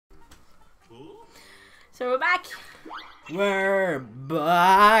So we're back. We're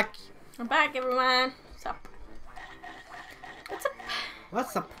back. We're back, everyone. What's up? What's up?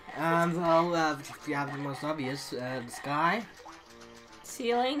 What's up? Well, we have the most obvious: the sky,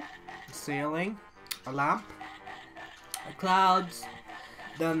 Ceiling. ceiling, a lamp, clouds,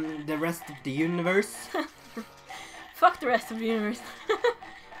 then the rest of the universe. Fuck the rest of the universe.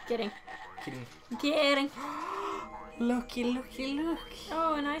 Kidding. Kidding. Kidding. Looky, looky, look.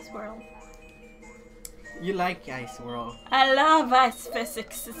 Oh, an ice world. You like Ice World? I love ice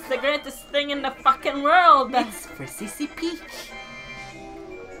physics. It's the greatest thing in the fucking world. It's for Sissy Peak.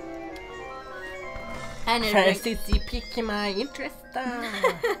 And For Sissy Peak, my interest.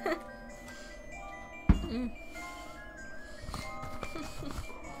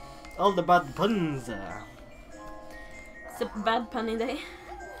 All the bad puns. It's a bad punny day.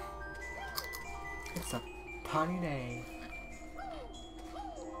 It's a punny day.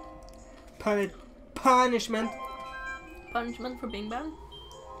 Punishment. Punishment for being bad.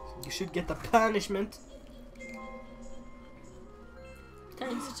 You should get the punishment.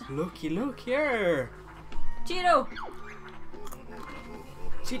 Looky, look here. Cheeto!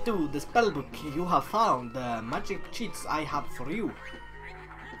 Cheeto, the spellbook you have found. The magic cheats I have for you.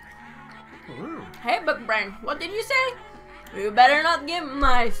 Hey, Bookbrain, what did you say? You better not give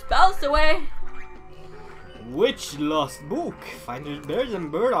my spells away. Which lost book? Finders, bears,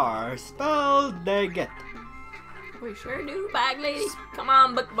 and bird are spells they get. We sure do, bag lady. Come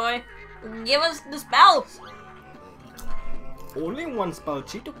on, book boy. Give us the spells. Only one spell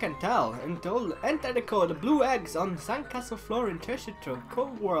Cheeto can tell. Enter the code blue eggs on sandcastle floor in treasure trove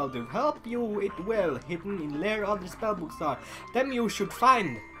code world to help you. It will hidden in lair other spellbooks are. Them you should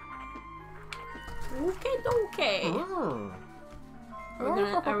find. Okay. Are we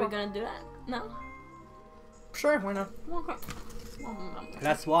gonna do that? No. Sure, why not? Okay.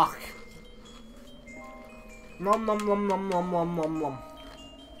 Let's walk. Nom nom nom nom nom nom nom nom.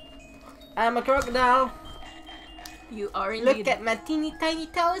 I'm a crocodile. You are indeed. Look at my teeny tiny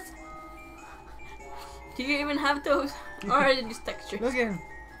toes. Do you even have toes? Or are they just texture? Look at him.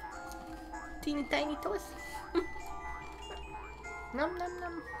 Teeny tiny toes. Nom nom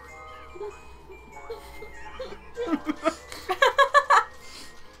nom.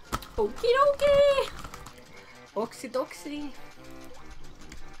 Okie dokie. Oxy doxy.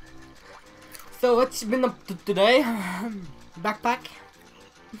 So what's been up to today? Backpack?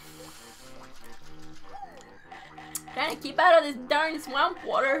 Trying to keep out of this darn swamp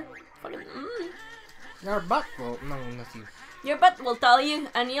water. Fucking Your butt? Well, no, not you. Your butt will tell you,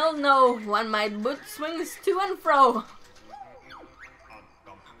 and you'll know when my boot swings to and fro.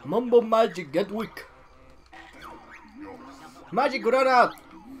 Mumbo magic, get weak. Magic run out.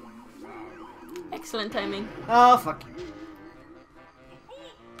 Excellent timing. Oh fuck.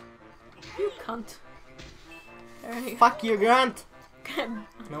 You cunt. Fuck you, Grant.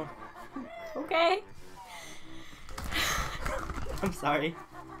 No. Okay. I'm sorry.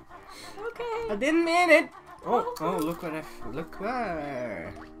 Okay. I didn't mean it. Oh, look what look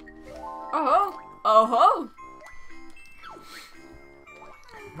where. Oh.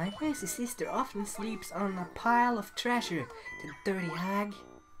 My crazy sister often sleeps on a pile of treasure. The dirty hag.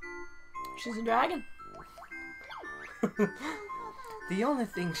 She's a dragon. The only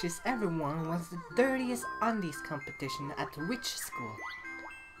thing she's ever won was the dirtiest undies competition at the witch school.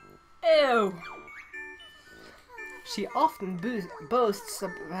 Ew. She often boasts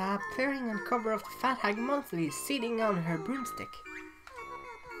of appearing on cover of the Fat Hag Monthly, sitting on her broomstick.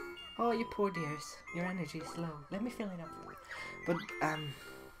 Oh, you poor dears, your energy is low. Let me fill it up. But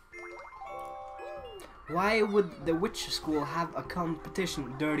why would the witch school have a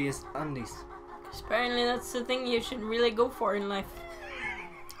competition, dirtiest undies? Because apparently that's the thing you should really go for in life.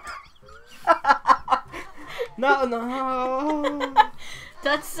 No.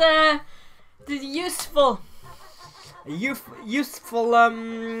 That's the useful. Useful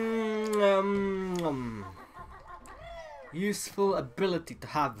ability to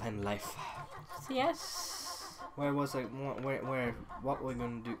have in life. Yes. Where was I? Where? What were we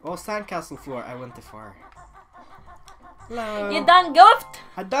gonna do? Oh, sandcastle floor. I went too far. Hello. You done goofed?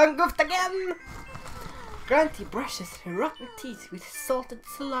 I done goofed again. Granty brushes her rotten teeth with salted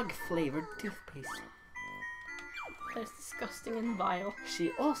slug flavored toothpaste. That's disgusting and vile.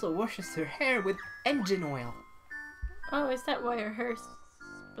 She also washes her hair with engine oil. Oh, is that why her hair's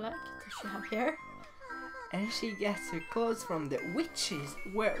black? Does she have hair? And she gets her clothes from the witch's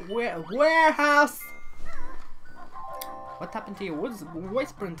warehouse. What happened to your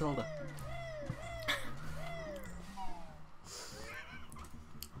voice, Bruntilda?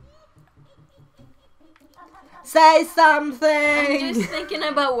 Say something! I'm just thinking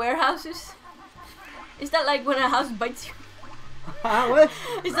about warehouses. Is that like when a house bites you? What?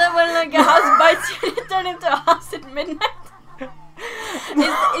 Is that when like a house bites you and you turn into a house at midnight?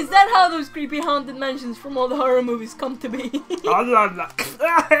 Is that how those creepy haunted mansions from all the horror movies come to be?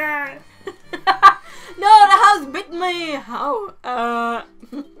 No, the house bit me. How?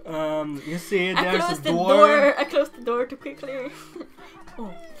 You see, I there's a closed the door. I closed the door too quickly.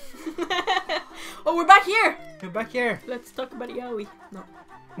 Oh. Oh, we're back here. We're back here. Let's talk about yaoi. No.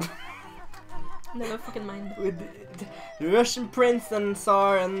 Never fucking mind. With the Russian prince and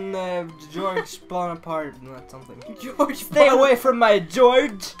Tsar and George Bonaparte, not something. George. Stay away from my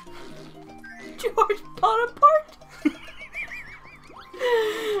George. George Bonaparte.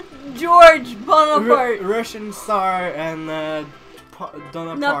 George Bonaparte. Russian Tsar and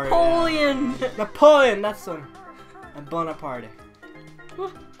Bonaparte. Napoleon. Napoleon, that's one. And Bonaparte.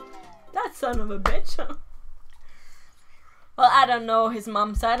 That son of a bitch. Well, I don't know his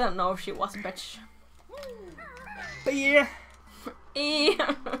mom, so I don't know if she was a bitch. But yeah. E.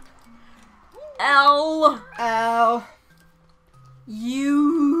 L. L.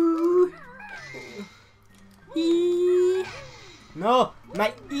 U. E. No,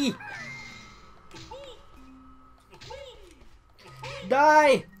 my E.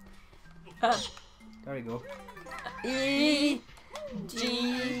 Die. There we go. E.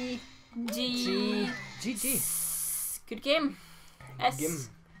 G. G. G. G. Good game. S. Gim.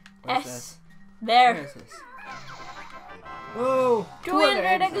 S. There. Where is this? Oh,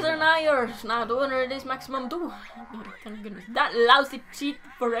 200 eggs are now yours. Now 200 is maximum 2. Oh, thank goodness. That lousy cheat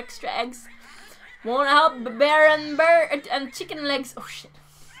for extra eggs. Won't help bear and chicken legs. Oh shit.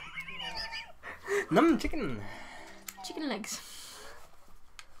 Num chicken. Chicken legs.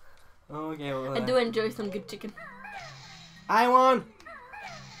 Okay, well, I do enjoy some good chicken. I won.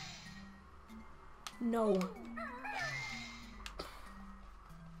 No.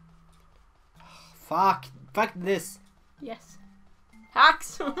 Fuck this. Yes.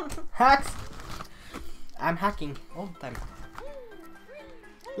 Hacks. Hacks. I'm hacking all the time.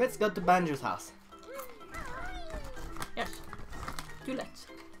 Let's go to Banjo's house. Yes. Do let's.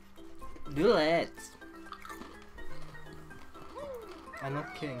 Do let's. I'm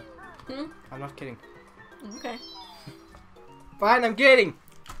not kidding. Hmm? I'm not kidding. Okay. Fine, I'm kidding.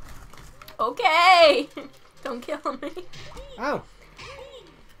 Okay. Don't kill me. Oh.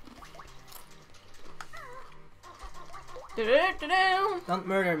 Don't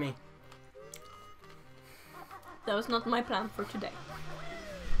murder me. That was not my plan for today.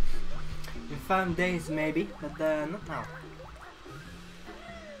 In 5 days maybe, but not now.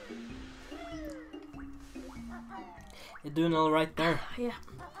 You're doing all right there. Yeah.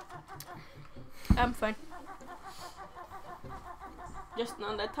 I'm fine. Just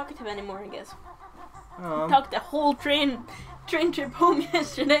not that talkative anymore, I guess. Talked the whole train trip home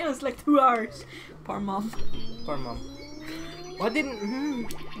yesterday. It was like 2 hours. Poor mom. Poor mom. What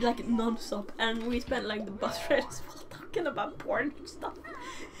didn't? Like non-stop, and we spent like the bus ride as well talking about porn and stuff.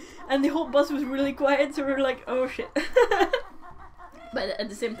 And the whole bus was really quiet, so we were like, oh shit. But at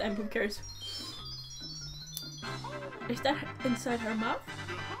the same time, who cares? Is that inside her mouth?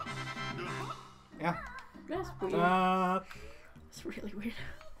 Yeah. That's weird. It's really weird.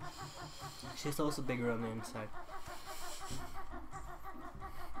 She's also bigger on the inside.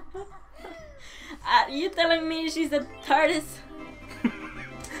 Are you telling me she's a TARDIS?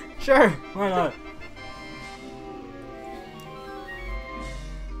 Sure, why not?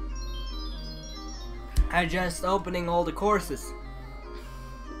 I'm just opening all the courses.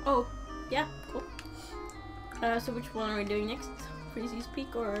 Oh, yeah, cool. So which one are we doing next? Freezy's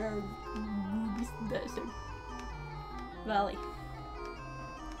Peak or Ruby's Desert Valley?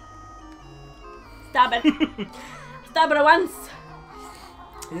 Stop it! Stop it at once!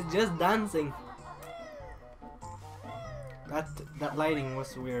 It's just dancing. That lighting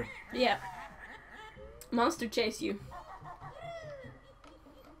was weird. Yeah. Monster chase you.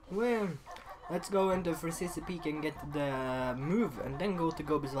 Well, let's go into Freezy Peak and get the move and then go to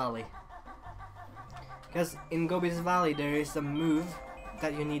Gobi's Valley. Because in Gobi's Valley there is a move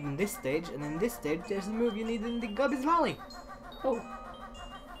that you need in this stage, and in this stage there's a move you need in the Gobi's Valley. Oh.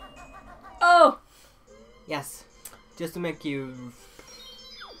 Oh! Yes. Just to make you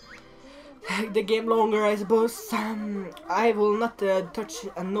the game longer, I suppose. I will not touch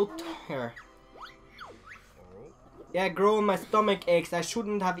a note here. Yeah, grow my stomach aches. I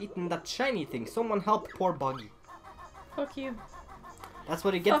shouldn't have eaten that shiny thing. Someone help poor Buggy. Fuck you. That's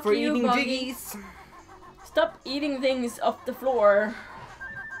what you get Fuck for you, eating Buggy. jiggies. Stop eating things off the floor.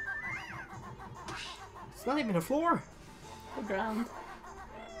 It's not even a floor. The ground.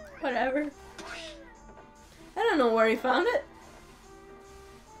 Whatever. I don't know where he found it.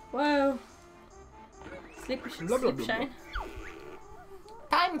 Wow. Slip Blah, blah, blah, shine.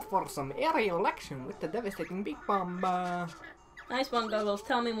 Time for some aerial action with the devastating big bomb. Nice one, Goggles.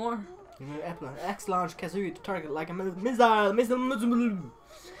 Tell me more. X launch Kazooie to target like a missile.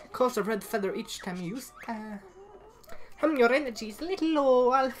 Cost a red feather each time you use it. Your energy is a little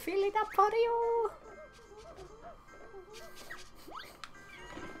low. I'll fill it up for you.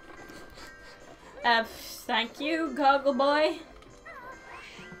 Thank you, Goggle Boy.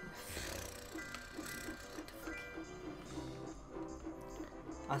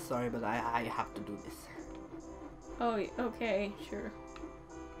 I'm sorry, but I have to do this. Oh, okay, sure.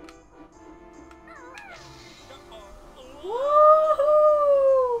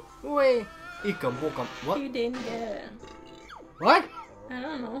 Woohoo! Wait. What? You didn't get it. What? I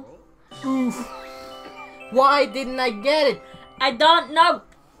don't know. Oof. Why didn't I get it? I don't know.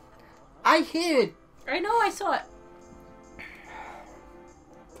 I hear it. I know, I saw it.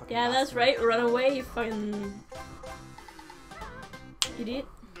 Yeah, that's right. Run away, you fucking idiot.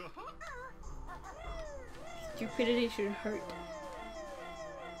 Stupidity should hurt.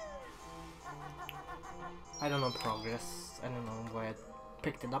 I don't know progress. I don't know why I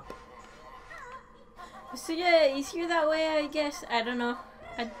picked it up. So yeah, easier that way, I guess. I don't know.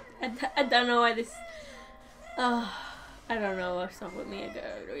 I don't know why this. I don't know what's up with me. I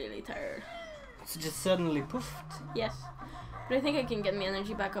got really tired. It's just suddenly poofed. Yes, but I think I can get my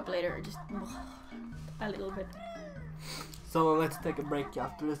energy back up later. Just a little bit. So let's take a break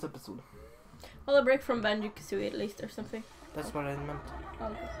after this episode. Well, a break from Banjo-Kazooie at least, or something. That's what I meant. Oh,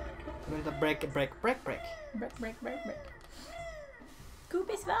 okay. I meant a break. Break.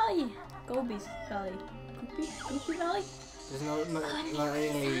 Goopy's Valley. Goopy's Valley. Goopy Valley? There's not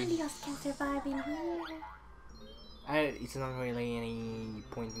really... Sandios can survive in here. It's not really any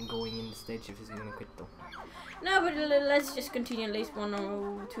point in going in the stage if he's gonna quit though. No, but let's just continue at least 1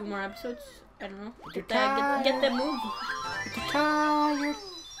 or 2 more episodes. I don't know. Get the move. You're tired.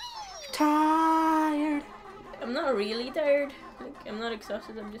 Tired. I'm not really tired. Like, I'm not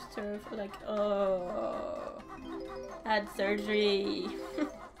exhausted. I'm just sort of like, oh, had surgery.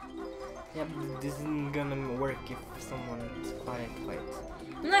 Yeah, but this isn't gonna work if someone's quiet.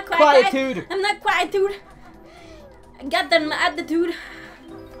 I'm not quiet. Quietude. I'm not quietude. I got that attitude.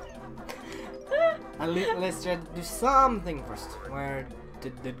 Let's try to do something first. Where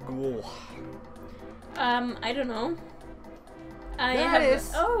did it go? I don't know.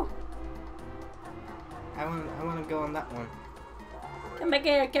 Oh. I wanna go on that one. Come back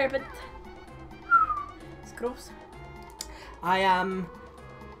here, carpet. It's gross. I am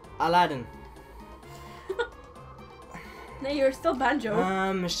Aladdin. No, you're still Banjo.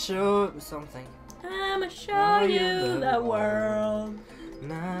 Show something. I'ma show you the world.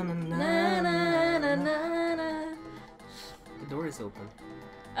 Na na na Na na na na na. The door is open.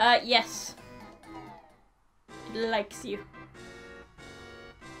 Yes. It likes you.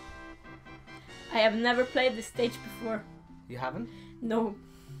 I have never played this stage before. You haven't? No.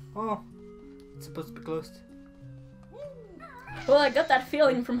 Oh, it's supposed to be closed. Well, I got that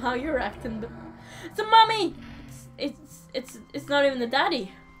feeling from how you're acting. But it's a mommy. It's not even the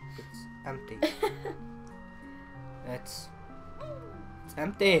daddy. It's empty. It's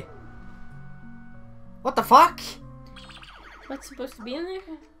empty. What the fuck? What's supposed to be in there?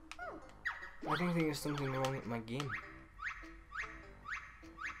 I think there's something wrong with my game.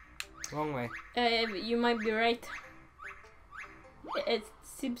 Wrong way. You might be right. It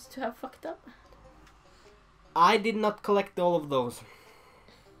seems to have fucked up. I did not collect all of those.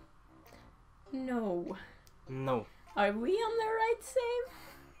 No. No. Are we on the right save?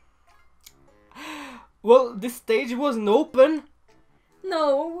 Well, this stage wasn't open.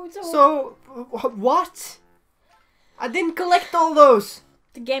 No. So what? I didn't collect all those.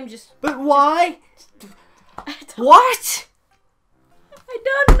 The game just. But why? I What? I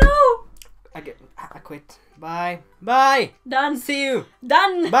don't know. I quit. Bye. Bye. Done. See you.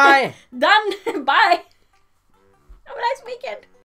 Done. Bye. Done. Bye. Have a nice weekend.